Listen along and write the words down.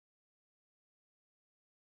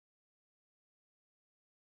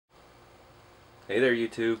Hey there,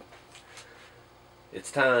 YouTube.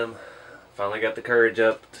 It's time. Finally got the courage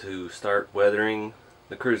up to start weathering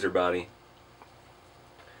the cruiser body.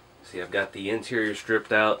 See, I've got the interior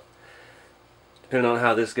stripped out. Depending on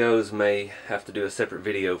how this goes, may have to do a separate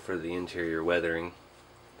video for the interior weathering.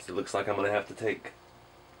 So it looks like I'm going to have to take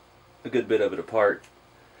a good bit of it apart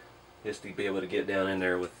just to be able to get down in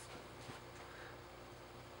there with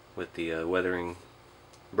the weathering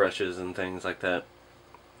brushes and things like that.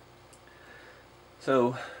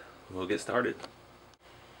 So we'll get started.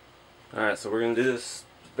 Alright, so we're going to do this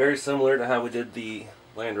very similar to how we did the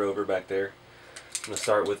Land Rover back there. I'm going to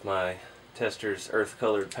start with my Tester's earth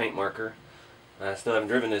colored paint marker. I still haven't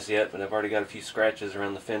driven this yet, but I've already got a few scratches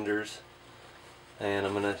around the fenders. And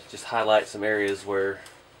I'm going to just highlight some areas where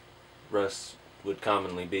rust would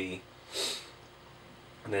commonly be.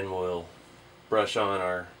 And then we'll brush on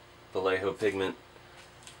our Vallejo pigment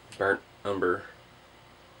burnt umber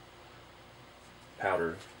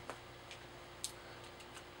powder.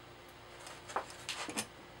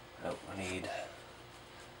 Oh, I need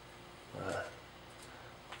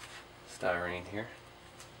styrene here.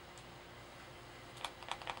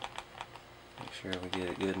 Make sure we get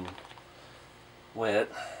it good and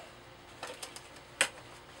wet.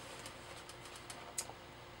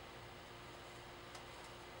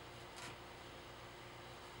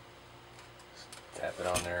 Just tap it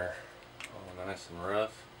on there all nice and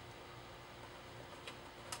rough.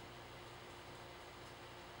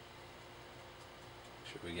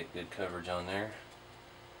 We get good coverage on there.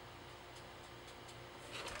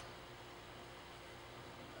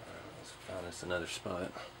 Let's find us another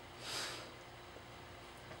spot.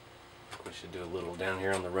 We should do a little down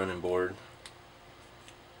here on the running board.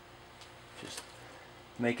 Just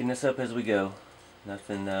making this up as we go.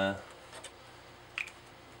 Nothing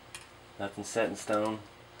set in stone.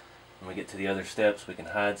 When we get to the other steps, we can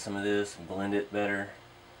hide some of this and blend it better.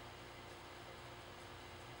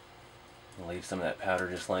 Leave some of that powder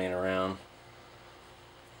just laying around.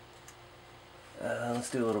 Let's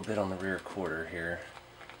do a little bit on the rear quarter here.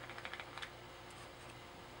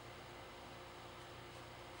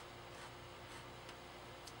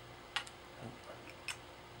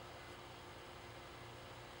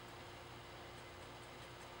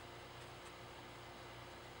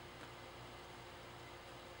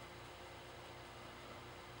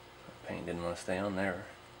 Paint didn't want to stay on there.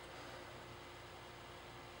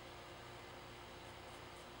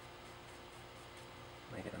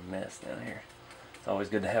 Making a mess down here. It's always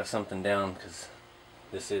good to have something down because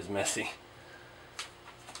this is messy.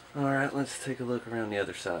 Alright, let's take a look around the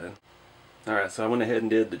other side. Alright, so I went ahead and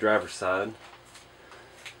did the driver's side.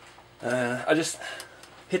 I just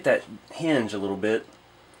hit that hinge a little bit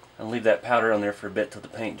and leave that powder on there for a bit till the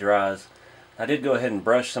paint dries. I did go ahead and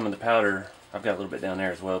brush some of the powder. I've got a little bit down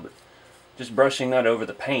there as well, but just brushing that over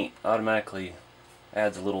the paint automatically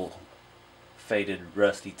adds a little faded,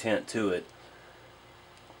 rusty tint to it.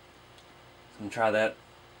 And try that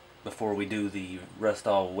before we do the rust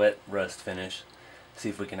all wet rust finish. See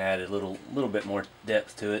if we can add a little bit more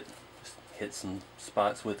depth to it. Just hit some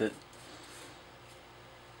spots with it.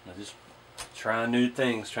 I'm just trying new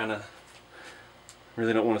things.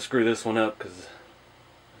 Really don't want to screw this one up because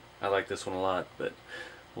I like this one a lot. But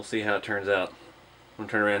we'll see how it turns out. I'm gonna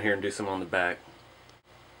turn around here and do some on the back.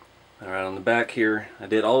 All right, on the back here, I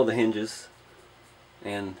did all of the hinges,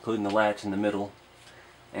 and including the latch in the middle.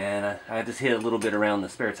 And I just hit a little bit around the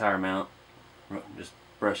spare tire mount, just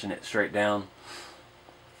brushing it straight down.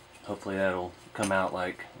 Hopefully that'll come out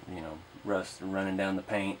like, you know, rust running down the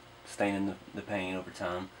paint, staining the paint over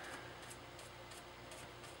time.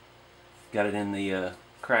 Got it in the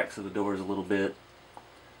cracks of the doors a little bit.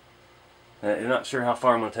 I'm not sure how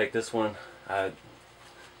far I'm going to take this one. If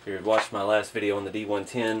you had watched my last video on the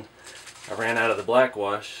D110, I ran out of the black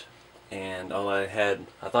wash. And I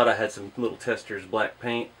thought I had some little Tester's black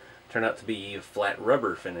paint. Turned out to be a flat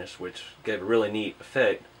rubber finish, which gave a really neat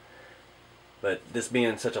effect. But this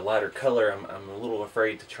being such a lighter color, I'm a little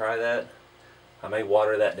afraid to try that. I may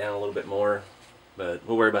water that down a little bit more, but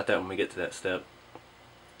we'll worry about that when we get to that step.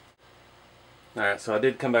 Alright, so I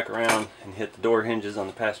did come back around and hit the door hinges on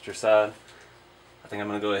the passenger side. I think I'm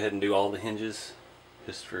going to go ahead and do all the hinges,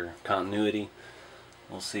 just for continuity.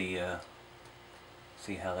 We'll see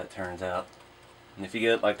how that turns out. And if you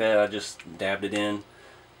get it like that, I just dabbed it in.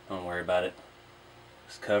 Don't worry about it.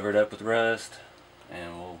 Just cover it up with rust,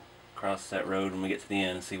 and we'll cross that road when we get to the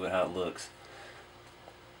end and see how it looks.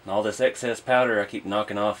 And all this excess powder I keep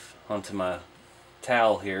knocking off onto my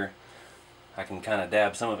towel here. I can kind of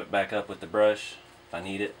dab some of it back up with the brush if I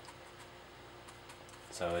need it.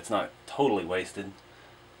 So it's not totally wasted.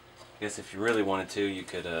 I guess if you really wanted to, you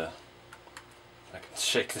could I can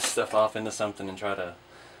shake this stuff off into something and try to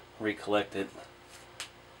recollect it,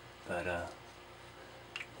 but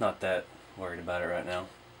not that worried about it right now.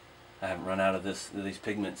 I haven't run out of these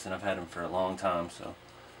pigments, and I've had them for a long time, so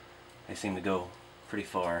they seem to go pretty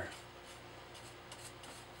far.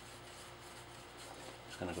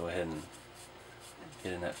 Just gonna go ahead and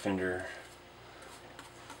get in that fender,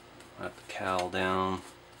 wipe the cowl down.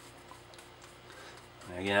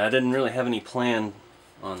 Again, I didn't really have any plan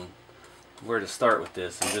on where to start with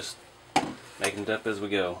this. I'm just making it up as we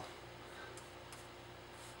go.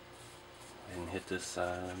 And hit this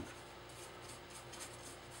side.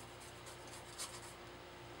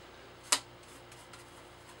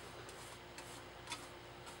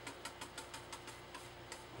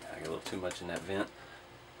 I got a little too much in that vent.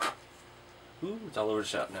 Ooh, it's all over the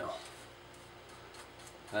shop now.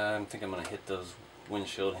 I think I'm going to hit those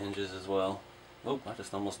windshield hinges as well. Oh, I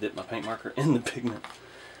just almost dipped my paint marker in the pigment.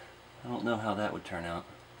 I don't know how that would turn out.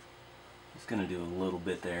 Just going to do a little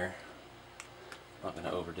bit there. Not going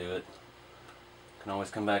to overdo it. Can always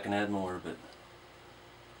come back and add more, but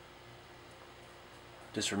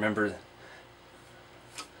just remember,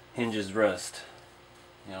 hinges rust.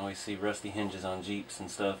 You always see rusty hinges on Jeeps and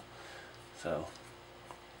stuff. So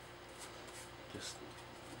just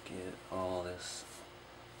get all this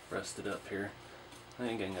rusted up here. I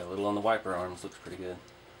think I got a little on the wiper arms. Looks pretty good.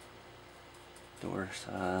 Door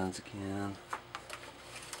sides again.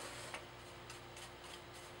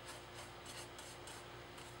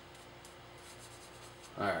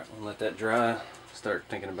 Alright, we'll let that dry. Start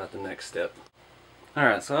thinking about the next step.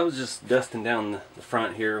 Alright, so I was just dusting down the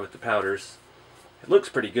front here with the powders. It looks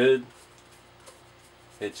pretty good.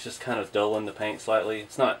 It's just kind of dulling the paint slightly.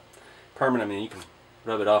 It's not permanent. I mean, you can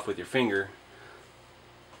rub it off with your finger,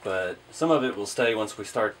 but some of it will stay once we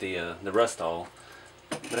start the rust-all.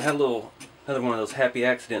 But I had another one of those happy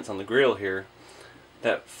accidents on the grill here.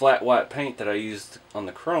 That flat white paint that I used on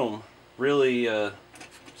the chrome really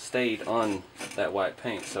stayed on that white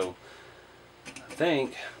paint. So I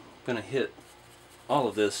think I'm going to hit all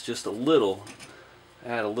of this just a little,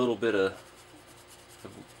 add a little bit of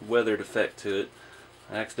weathered effect to it.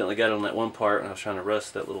 I accidentally got it on that one part and I was trying to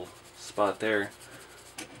rust that little spot there.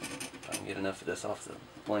 If I can get enough of this off the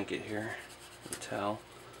blanket here, the towel.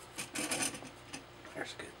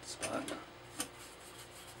 There's a good spot.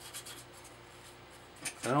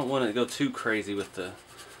 I don't want it to go too crazy with the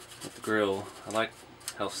grill. I like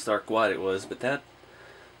how stark white it was, but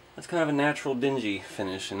that's kind of a natural dingy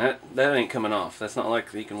finish, and that ain't coming off. That's not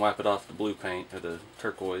like you can wipe it off the blue paint or the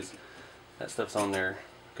turquoise. That stuff's on there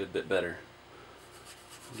a good bit better.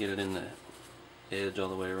 Get it in the edge all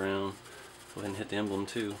the way around. Go ahead and hit the emblem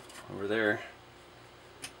too over there.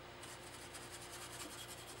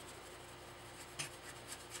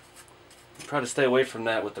 Try to stay away from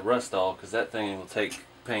that with the rust-all, because that thing will take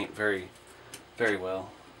paint very, very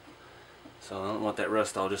well. So I don't want that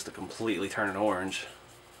rust-all just to completely turn it orange.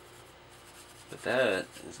 But that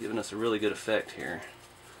is giving us a really good effect here.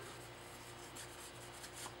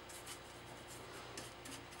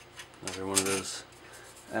 Another one of those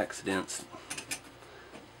accidents.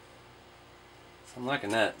 So I'm liking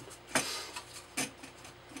that.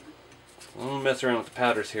 I'm going to mess around with the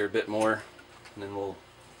powders here a bit more, and then we'll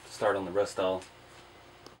start on the rust-all.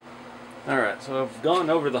 Alright, so I've gone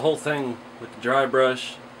over the whole thing with the dry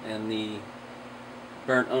brush and the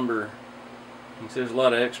burnt umber. You can see there's a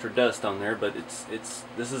lot of extra dust on there, but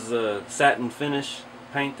this is a satin finish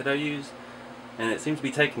paint that I use, and it seems to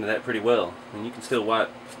be taking to that pretty well. And you can still wipe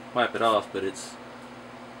it off, but it's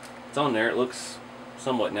on there. It looks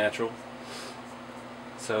somewhat natural.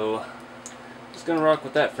 So just gonna rock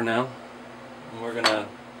with that for now, and we're gonna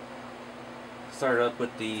start up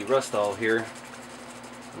with the rust-all here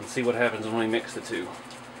and see what happens when we mix the two.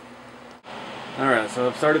 Alright, so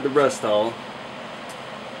I've started the rust-all,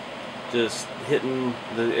 just hitting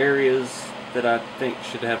the areas that I think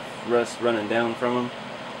should have rust running down from them.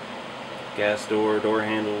 Gas door, door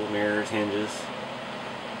handle, mirrors, hinges,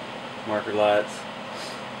 marker lights.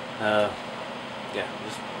 Yeah,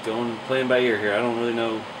 just playing by ear here. I don't really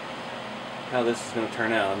know how this is going to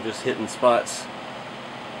turn out. I'm just hitting spots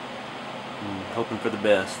and hoping for the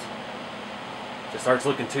best. If it starts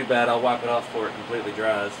looking too bad, I'll wipe it off before it completely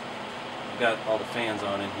dries. I've got all the fans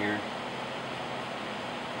on in here.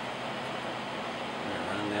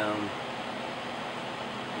 Run down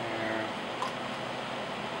there,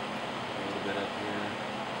 a little bit up here,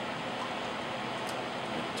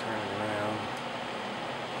 turn it around,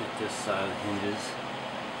 hit this side of the hinges,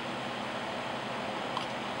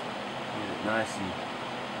 get it nice and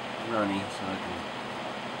runny so I can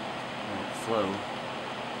let it flow.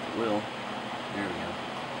 It will. There we go.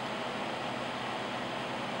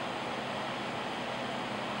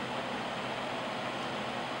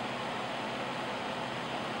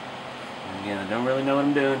 Again, I don't really know what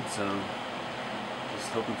I'm doing, so just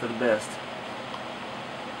hoping for the best.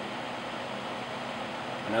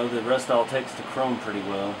 I know the Rustall takes to chrome pretty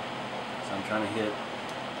well, so I'm trying to hit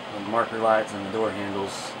the marker lights and the door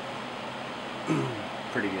handles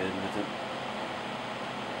pretty good with it.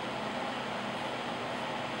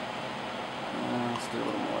 Let's do a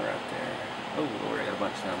little more right there. Oh Lord, I got a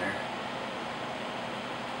bunch down there.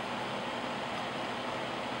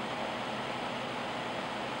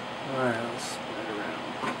 Alright, let's spin it around.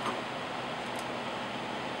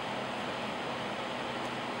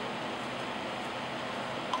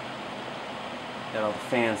 Got all the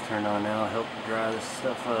fans turned on now. Help dry this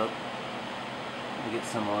stuff up. Let me get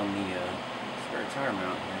some on the spare tire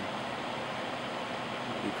mount here.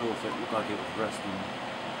 It'd be cool if it looked like it was rusting.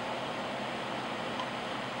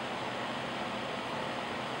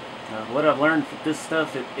 What I've learned with this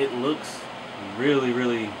stuff, it looks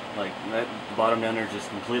really like that bottom down there is just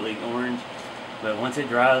completely orange, but once it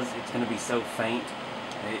dries it's going to be so faint.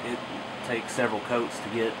 It takes several coats to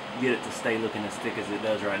get it to stay looking as thick as it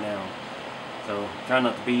does right now, so try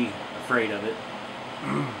not to be afraid of it.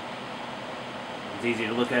 It's easy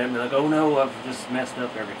to look at it and be like, oh no, I've just messed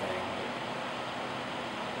up everything.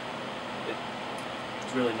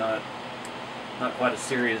 It's really not quite as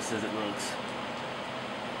serious as it looks.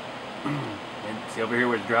 And see over here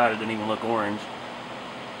where it's dried, it doesn't even look orange.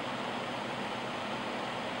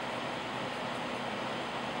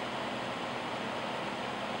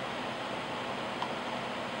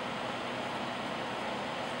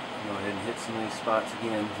 Go ahead and hit some of these spots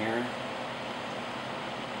again here.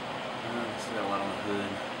 I still got a lot on the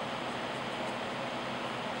hood.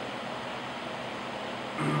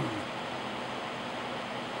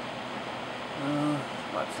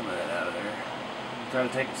 Wipe some of that out of there. Try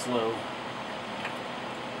to take it slow.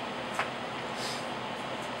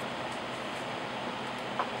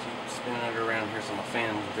 Keep spinning it around here so my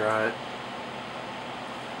fan will dry it.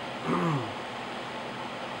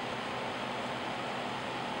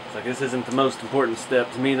 So I guess this isn't the most important step.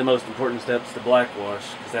 To me, the most important step is the black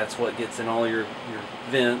wash, because that's what gets in all your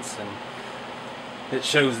vents and it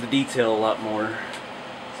shows the detail a lot more.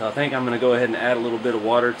 So I think I'm going to go ahead and add a little bit of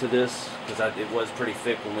water to this, because it was pretty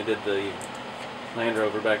thick when we did the Land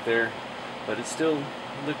Rover back there, but it's still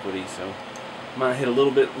liquidy, so I might hit a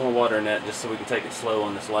little bit more water in that just so we can take it slow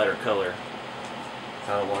on this lighter color.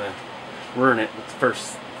 So I don't want to ruin it with the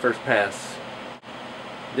first pass.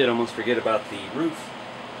 Did almost forget about the roof.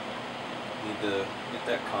 Need to get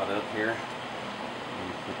that caught up here.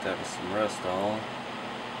 And put that with some Rustall.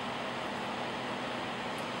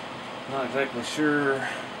 Not exactly sure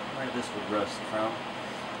where this would rust from.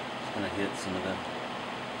 Just gonna hit some of the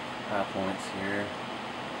high points here.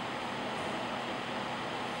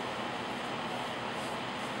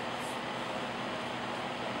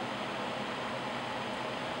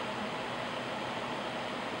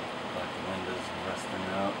 Like the windows rusting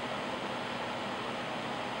out.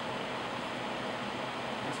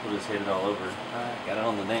 I guess we'll just hit it all over. I got it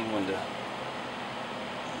on the dang window.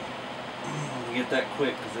 Get that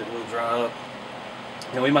quick because it will dry up.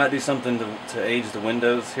 And we might do something to age the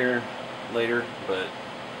windows here later, but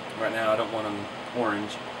right now I don't want them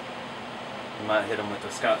orange. We might hit them with a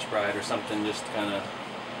Scotch-Brite or something, just kind of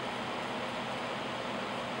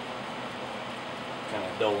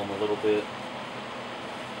dull them a little bit.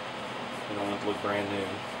 We don't want it to look brand new.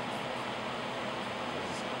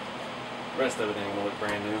 The rest of it ain't gonna look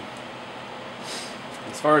brand new.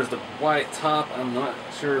 As far as the white top, I'm not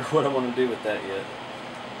sure what I want to do with that yet.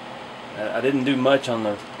 I didn't do much on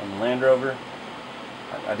the Land Rover.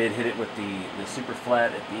 I did hit it with the super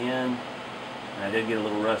flat at the end, and I did get a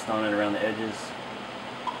little rust on it around the edges.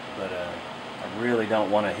 But I really don't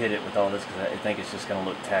want to hit it with all this because I think it's just going to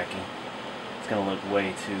look tacky. It's going to look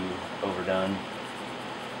way too overdone.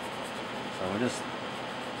 So we'll just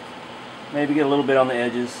maybe get a little bit on the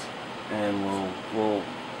edges, and we'll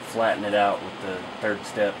flatten it out with the third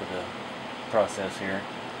step of the process here.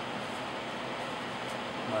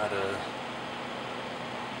 Might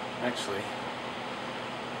actually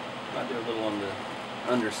might do a little on the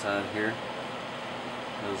underside here.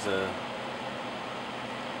 Those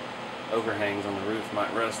overhangs on the roof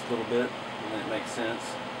might rust a little bit, and then it makes sense.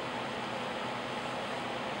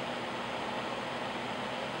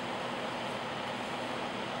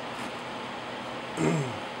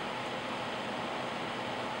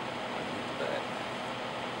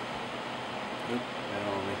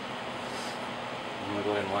 I'm gonna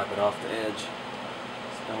go ahead and wipe it off the edge.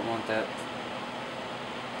 Just don't want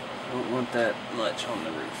that much on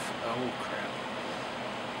the roof. Oh crap.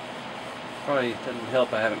 Probably doesn't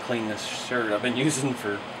help I haven't cleaned this shirt I've been using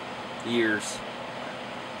for years.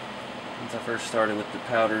 Since I first started with the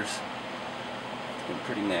powders, it's been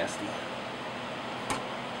pretty nasty.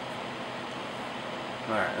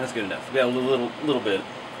 Alright, that's good enough. We got a little bit.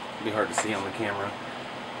 It'll be hard to see on the camera.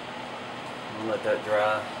 I'll let that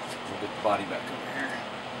dry. We'll get the body back over here.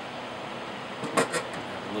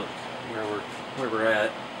 Have a look where we're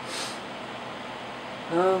at.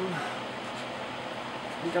 I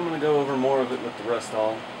think I'm going to go over more of it with the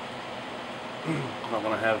Rustall. I'm not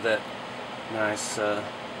going to have that nice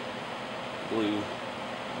blue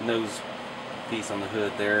nose piece on the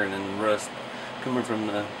hood there, and then rust coming from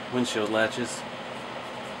the windshield latches.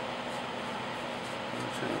 I'm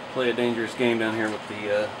trying to play a dangerous game down here with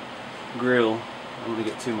the grill. I don't want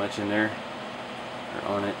to get too much in there or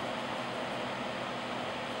on it.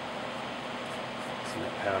 Some of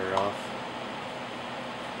that powder off.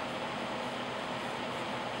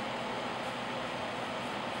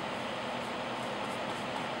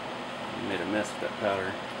 Made a mess with that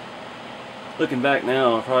powder. Looking back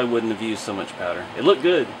now, I probably wouldn't have used so much powder. It looked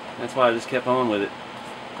good, that's why I just kept on with it.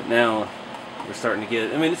 But now we're starting to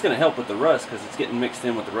get, I mean, it's going to help with the rust because it's getting mixed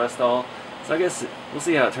in with the Rustall. So I guess we'll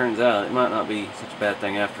see how it turns out. It might not be such a bad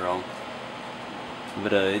thing after all.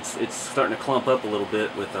 But it's starting to clump up a little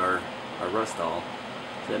bit with our Rustall.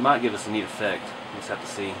 So it might give us a neat effect. We'll just have to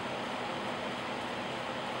see.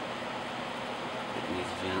 Getting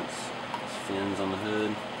these vents, these fins on the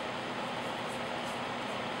hood.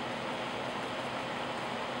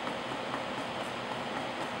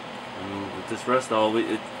 With this Rustall,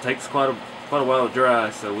 it takes quite a while to dry,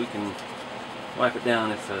 so we can wipe it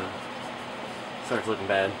down if it starts looking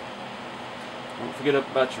bad. Don't forget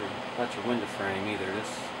about your window frame either.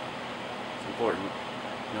 It's important.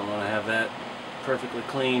 You don't want to have that perfectly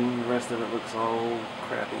clean. The rest of it looks all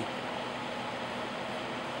crappy.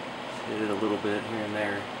 Just hit it a little bit here and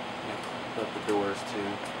there. Up the doors too.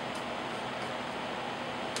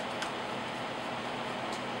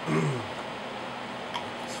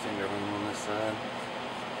 Finger room on this side.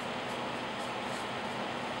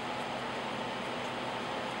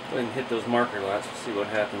 Go ahead and hit those marker lights. We'll see what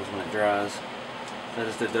happens when it dries. I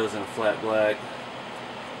just did those in a flat black.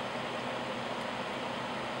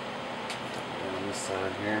 On this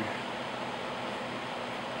side here.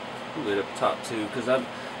 We'll do it up top too, because I've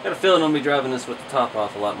got a feeling I'll be driving this with the top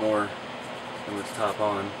off a lot more than with the top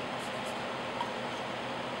on.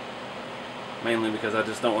 Mainly because I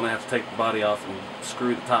just don't want to have to take the body off and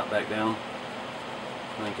screw the top back down.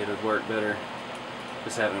 I think it would work better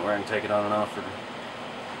just having it where I can take it on and off for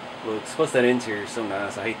looks. Plus that interior is so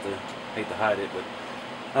nice. I hate to hide it, but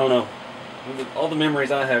I don't know. All the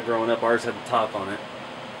memories I had growing up, ours had the top on it.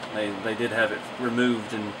 They did have it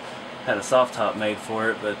removed and had a soft top made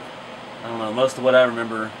for it, but I don't know. Most of what I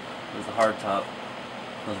remember was the hard top.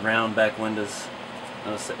 Those round back windows.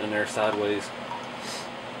 I was sitting in there sideways.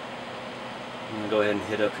 I'm going to go ahead and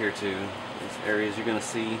hit up here too. These areas you're going to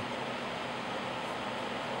see.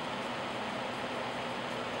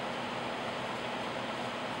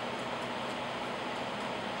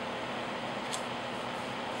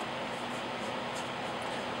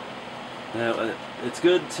 Now, it's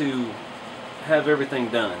good to have everything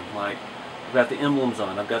done. Like, I've got the emblems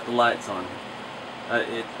on, I've got the lights on.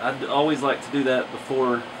 I'd always like to do that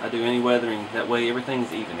before I do any weathering. That way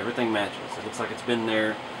everything's even, everything matches. It looks like it's been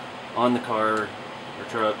there on the car or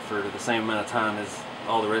truck for the same amount of time as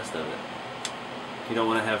all the rest of it. You don't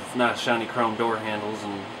want to have nice shiny chrome door handles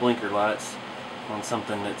and blinker lights on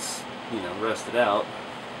something that's, you know, rusted out.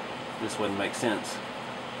 This wouldn't make sense.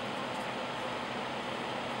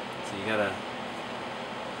 So you gotta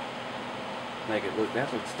make it look,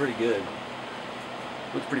 that looks pretty good.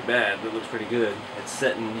 Looks pretty bad, but it looks pretty good. It's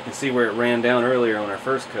setting, you can see where it ran down earlier on our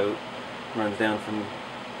first coat. It runs down from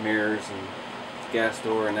mirrors and gas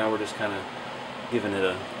door, and now we're just kind of giving it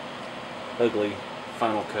a ugly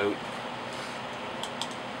final coat.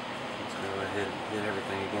 Let's go ahead and hit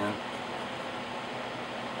everything again.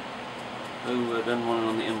 Oh, I done one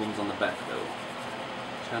on the emblems on the back though.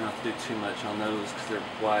 Try not to do too much on those because they're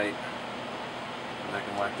white. And I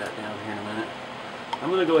can wipe that down here in a minute. I'm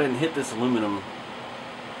going to go ahead and hit this aluminum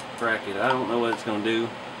bracket. I don't know what it's going to do,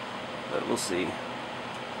 but we'll see. And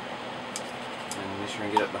make sure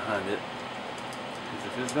and get up behind it. Because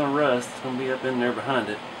if it's going to rust, it's going to be up in there behind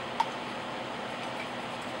it.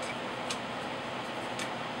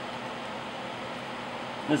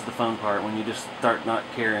 This is the fun part, when you just start not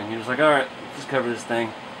caring. You're just like, alright, just cover this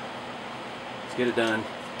thing. Let's get it done.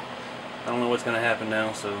 I don't know what's going to happen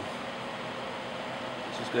now, so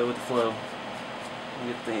let's just go with the flow.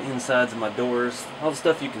 Get the insides of my doors, all the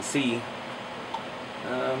stuff you can see.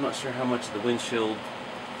 I'm not sure how much of the windshield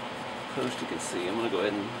post you can see. I'm going to go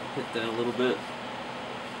ahead and hit that a little bit.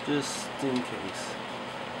 just in case.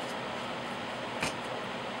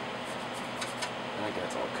 I think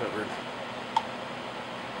that's all covered.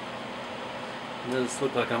 It does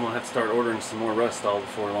look like I'm going to have to start ordering some more Rustall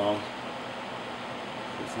before long.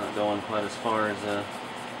 It's not going quite as far as,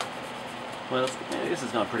 well, this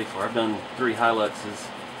has gone pretty far. I've done 3 Hiluxes,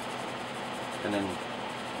 and then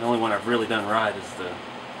the only one I've really done right is the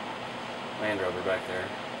Land Rover back there.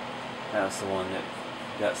 That's the one that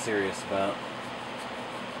got serious about.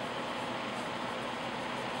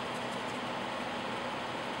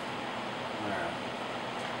 Alright.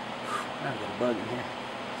 I've got a bug in here.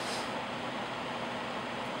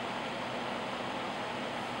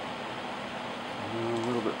 A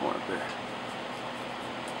little bit more up there.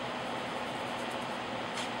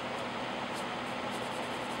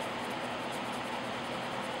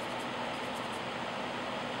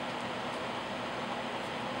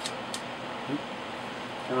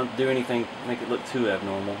 I don't do anything to make it look too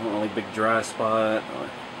abnormal. Not only big dry spot. Or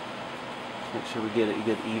make sure we get it. You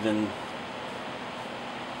get even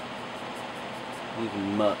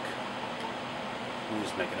muck. I'm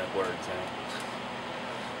just making up words,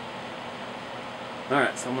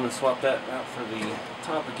 Alright, so I'm going to swap that out for the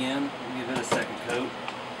top again. Give it a second coat.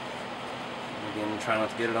 Again, try not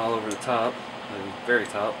to get it all over the top, the very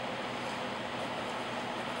top.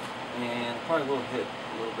 And probably will hit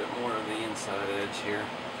a little bit more of the inside edge here.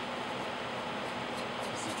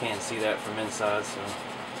 As you can see that from inside, so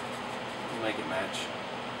we'll make it match.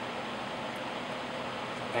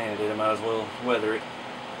 Painted it, I might as well weather it.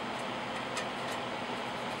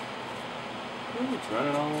 Ooh, it's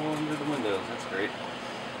running all under the windows, that's great.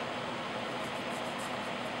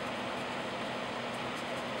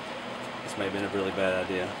 This may have been a really bad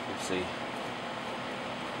idea, we'll see.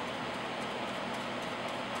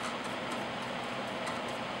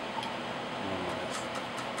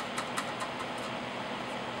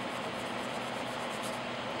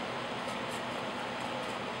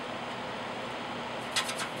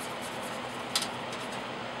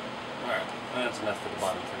 That's enough for the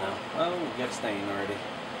bottom for now. Oh, we got a stain already.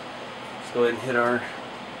 Let's go ahead and hit our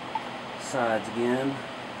sides again.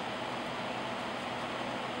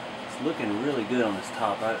 It's looking really good on this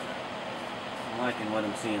top. I'm liking what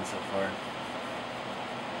I'm seeing so far.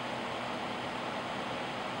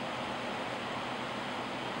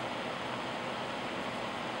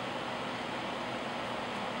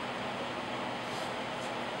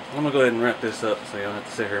 I'm going to go ahead and wrap this up so you don't have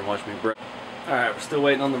to sit here and watch me break. Alright, we're still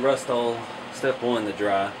waiting on the Rustall step 1 to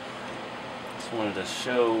dry. Just wanted to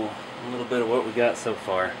show a little bit of what we got so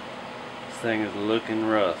far. This thing is looking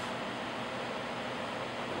rough.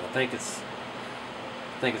 I think it's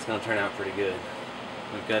going to turn out pretty good.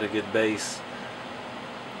 We've got a good base.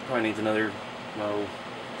 Probably needs another, it'll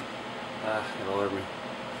order me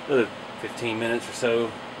another 15 minutes or so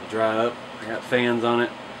to dry up. I got fans on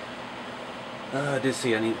it. I did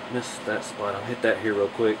see I missed that spot. I'll hit that here real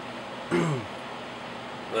quick.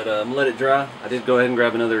 But I'm gonna let it dry. I did go ahead and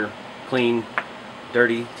grab another clean,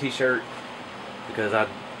 dirty t-shirt because I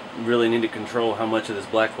really need to control how much of this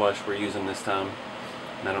black wash we're using this time.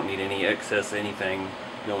 And I don't need any excess anything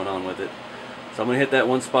going on with it. So I'm gonna hit that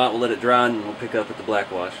one spot, we'll let it dry, and we'll pick up at the black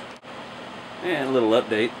wash. And a little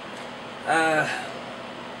update.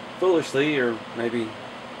 Foolishly, or maybe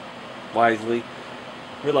wisely,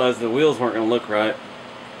 realized the wheels weren't gonna look right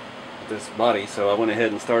with this body, so I went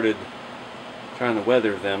ahead and started trying to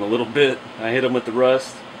weather them a little bit. I hit them with the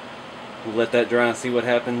rust. We'll let that dry and see what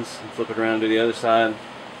happens. And flip it around to the other side.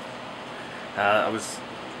 I was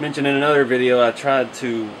mentioned in another video I tried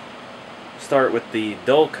to start with the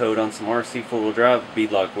dull coat on some RC4wd Drive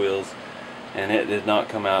beadlock wheels, and it did not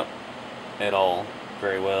come out at all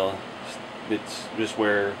very well. It's just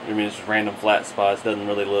where, it's just random flat spots, doesn't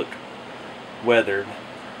really look weathered.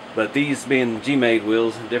 But these being G-made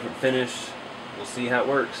wheels, a different finish, we'll see how it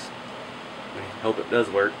works. I hope it does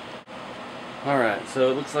work. Alright,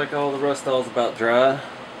 so it looks like all the Rustall's about dry.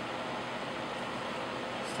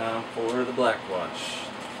 It's time for the black wash.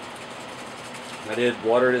 I did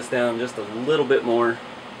water this down just a little bit more.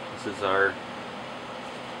 This is our,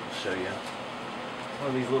 I'll show you, one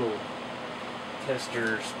of these little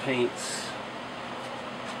testers paints.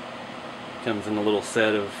 Comes in a little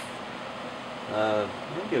set of, I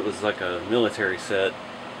think it was like a military set.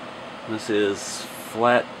 This is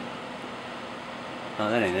flat. Oh,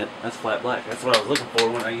 that ain't it. That's flat black. That's what I was looking for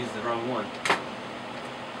when I used the wrong one.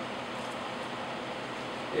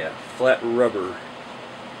 Yeah, flat rubber.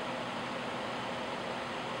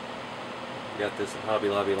 Got this at Hobby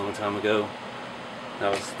Lobby a long time ago.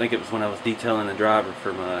 I think it was when I was detailing a driver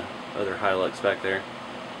for my other Hilux back there.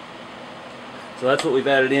 So that's what we've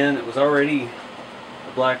added in. It was already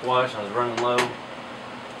the black wash. I was running low.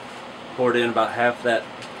 Poured in about half that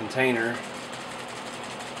container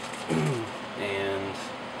and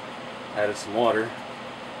added some water.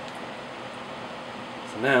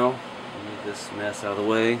 So now, move this mess out of the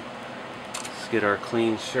way. Let's get our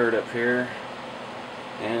clean shirt up here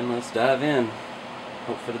and let's dive in.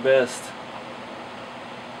 Hope for the best.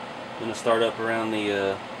 I'm going to start up around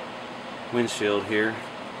the windshield here.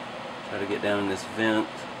 Try to get down in this vent.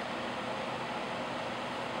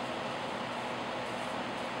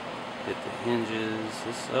 Get the hinges.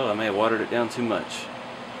 Oh, I may have watered it down too much.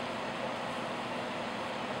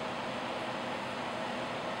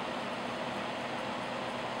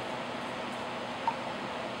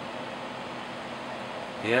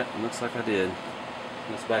 Yeah, it looks like I did.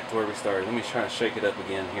 It's back to where we started. Let me try to shake it up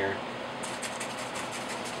again here.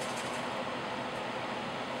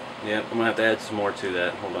 Yep, I'm going to have to add some more to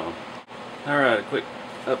that. Hold on. Alright, a quick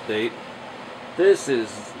update. This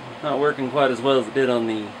is not working quite as well as it did on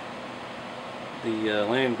the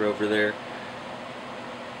Land Rover there.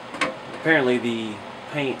 Apparently the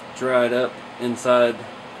paint dried up inside.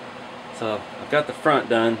 So I've got the front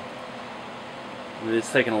done. But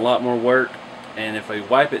it's taking a lot more work. And if I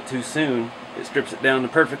wipe it too soon, it strips it down to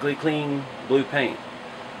perfectly clean blue paint.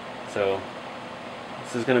 So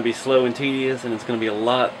this is going to be slow and tedious, and it's going to be a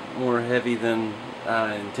lot more heavy than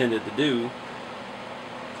I intended to do.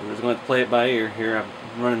 So we're just going to have to play it by ear here.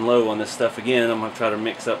 I'm running low on this stuff again. I'm going to try to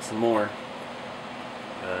mix up some more.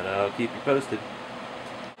 But I'll keep you posted.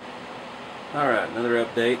 Alright, another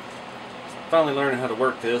update. Finally learning how to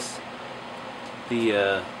work this.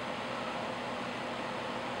 The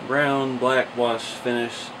brown black wash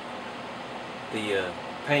finish, the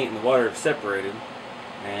paint and the water have separated,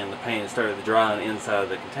 and the paint has started to dry on the inside of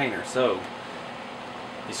the container. So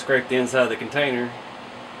you scrape the inside of the container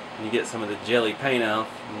and you get some of the jelly paint out,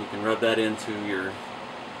 and you can rub that into your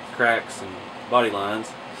cracks and body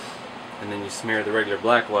lines, and then you smear the regular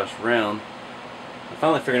black wash around. I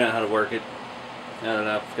finally figured out how to work it now that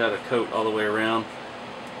I've got a coat all the way around.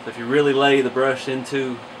 So if you really lay the brush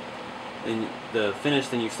into the finish,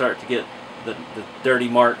 then you start to get the dirty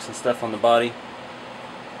marks and stuff on the body.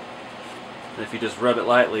 And if you just rub it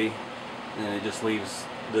lightly, then it just leaves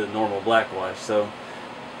the normal black wash. So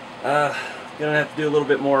gonna have to do a little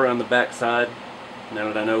bit more on the back side now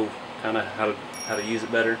that I know kind of how to use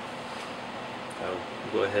it better. So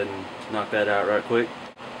we'll go ahead and knock that out right quick.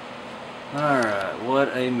 Alright,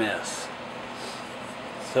 what a mess.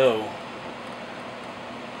 So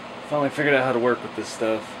finally figured out how to work with this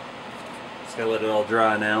stuff. Just gotta let it all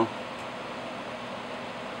dry now.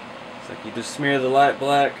 It's like you just smear the light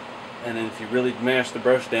black, and then if you really mash the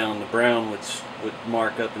brush down, the brown would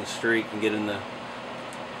mark up and streak and get in the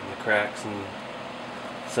cracks and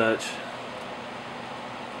such.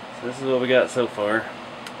 So this is what we got so far.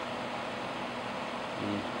 I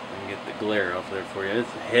can get the glare off there for you.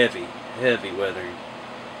 It's heavy, heavy weathering.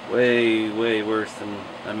 Way, way worse than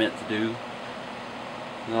I meant to do.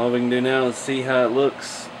 And all we can do now is see how it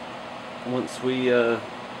looks once we get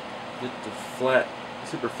the flat,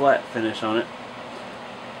 super flat finish on it.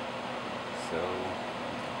 So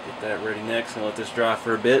get that ready next and let this dry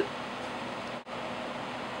for a bit.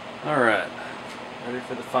 Alright, ready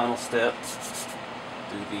for the final step.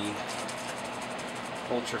 Do the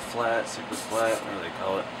ultra flat, super flat, whatever they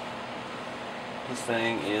call it. This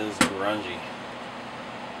thing is grungy.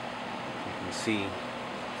 You can see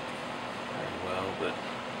very well, but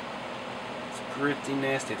it's pretty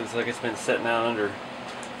nasty. It looks like it's been sitting out under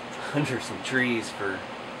some trees for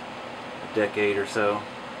a decade or so.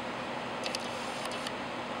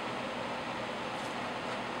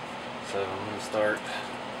 So I'm going to start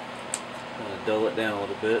dull it down a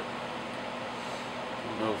little bit. I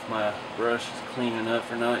don't know if my brush is clean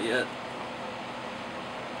enough or not yet.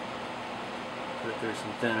 Put it through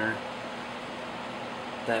some thinner.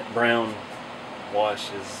 That brown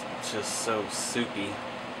wash is just so soupy.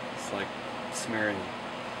 It's like smearing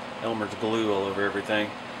Elmer's glue all over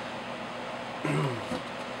everything. I'm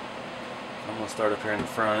going to start up here in the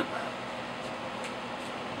front.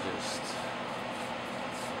 Just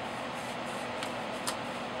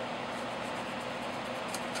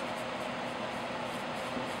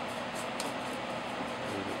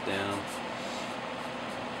move it down.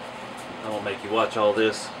 I won't make you watch all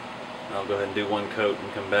this. I'll go ahead and do one coat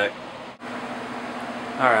and come back.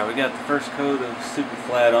 Alright, we got the first coat of super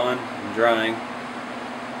flat on and drying.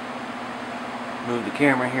 Move the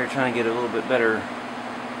camera here, trying to get a little bit better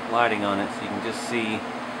lighting on it so you can just see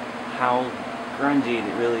how grungy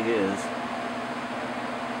it really is.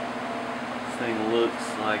 This thing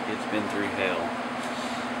looks like it's been through hell.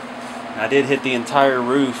 I did hit the entire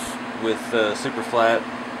roof with super flat.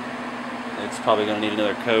 It's probably going to need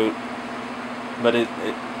another coat, but you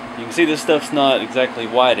can see this stuff's not exactly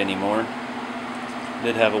white anymore. It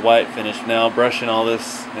did have a white finish. Now brushing all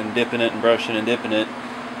this and dipping it and brushing and dipping it,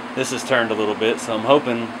 this has turned a little bit, so I'm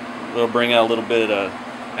hoping it'll bring out a little bit of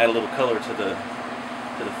add a little color to the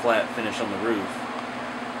flat finish on the roof.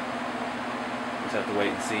 Just have to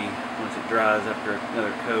wait and see once it dries after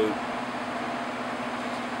another coat.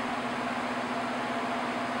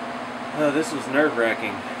 This was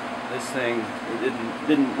nerve-wracking. This thing, it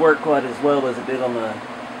didn't work quite as well as it did on the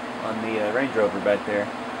Range Rover back there,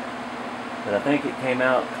 but I think it came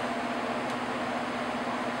out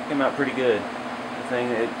pretty good. The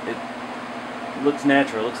thing, it looks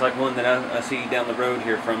natural. It looks like one that I see down the road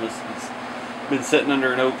here from us. It's been sitting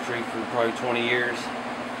under an oak tree for probably 20 years.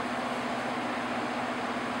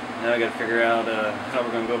 Now I got to figure out how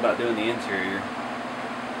we're going to go about doing the interior.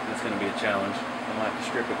 That's going to be a challenge. I'm going to have to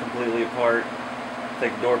strip it completely apart,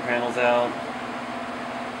 take the door panels out,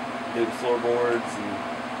 do the floorboards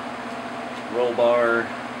and roll bar.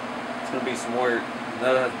 It's going to be some work.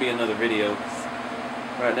 That'll have to be another video.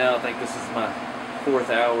 Right now I think this is my 4th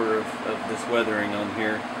hour of this weathering on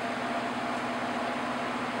here.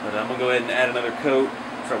 But I'm going to go ahead and add another coat,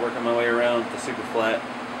 start working my way around with the super flat.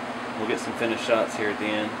 We'll get some finished shots here at the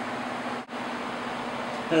end.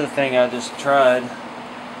 Another thing I just tried,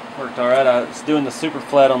 worked alright. I was doing the super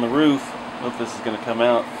flat on the roof. I hope this is going to come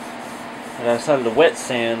out. And I decided to wet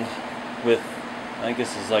sand with, I think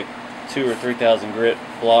this is like 2,000 or 3,000 grit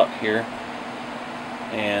block here.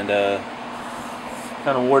 And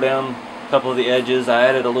kind of wore down a couple of the edges. I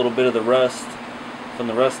added a little bit of the rust from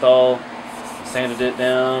the rust all, sanded it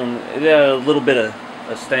down. It had a little bit of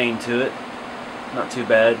a stain to it. Not too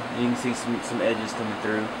bad. You can see some edges coming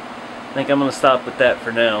through. I think I'm going to stop with that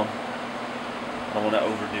for now. I don't want to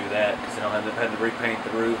overdo that because then I'll end up having to repaint the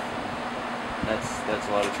roof. That's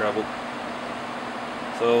a lot of trouble.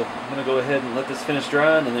 So I'm going to go ahead and let this finish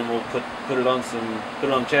drying, and then we'll put it on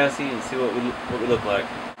chassis and see what we look like.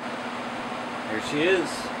 Here she is,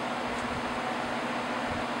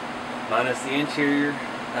 minus the interior.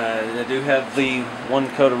 I do have the one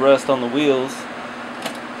coat of rust on the wheels.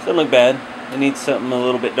 Doesn't look bad. It needs something a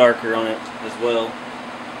little bit darker on it as well.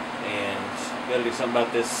 And got to do something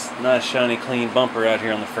about this nice shiny clean bumper out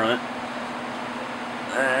here on the front.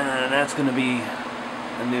 And that's going to be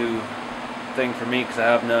a new thing for me because I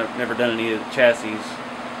have never done any of the chassis. So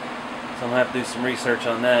I'm going to have to do some research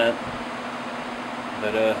on that.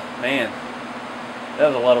 But man, that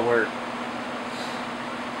was a lot of work.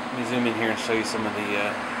 Let me zoom in here and show you some of the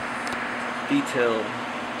detail.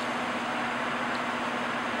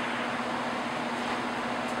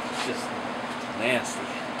 It's just nasty.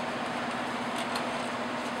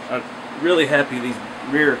 I'm really happy these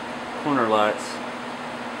rear corner lights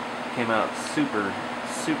came out super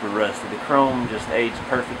rusty. The chrome just aged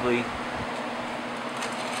perfectly.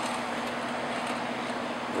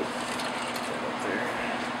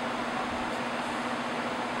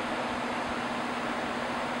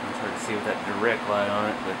 It's hard to see with that direct light on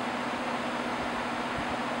it, but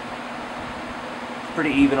it's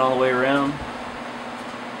pretty even all the way around.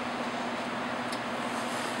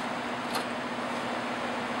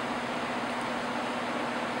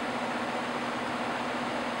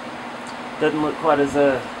 Doesn't look quite as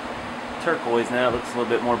turquoise now. It looks a little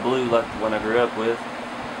bit more blue like the one I grew up with.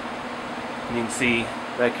 And you can see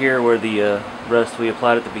back here where the rust we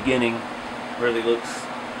applied at the beginning really looks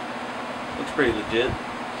pretty legit.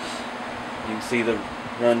 You can see the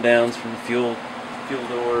rundowns from the fuel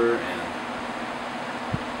door and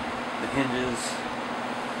the hinges.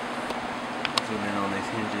 Zoom in on these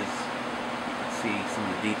hinges. See some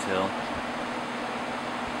of the detail.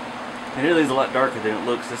 It really is a lot darker than it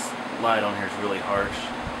looks. This light on here is really harsh.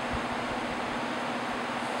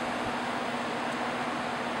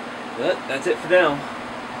 But that's it for now.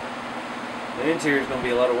 The interior is going to be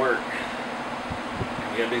a lot of work.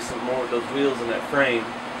 We got to do something more with those wheels and that frame.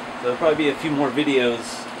 So there'll probably be a few more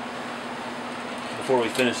videos before we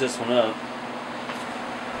finish this one up.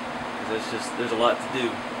 Because there's a lot to do.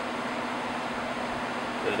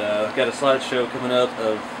 But I've got a slideshow coming up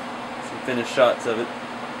of some finished shots of it.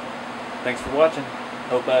 Thanks for watching.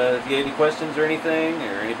 Hope if you have any questions or anything,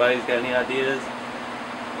 or anybody's got any ideas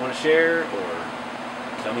you want to share, or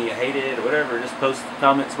tell me you hate it, or whatever, just post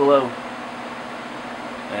comments below.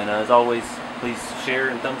 And as always, please share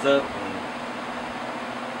and thumbs up. And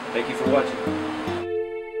thank you for watching.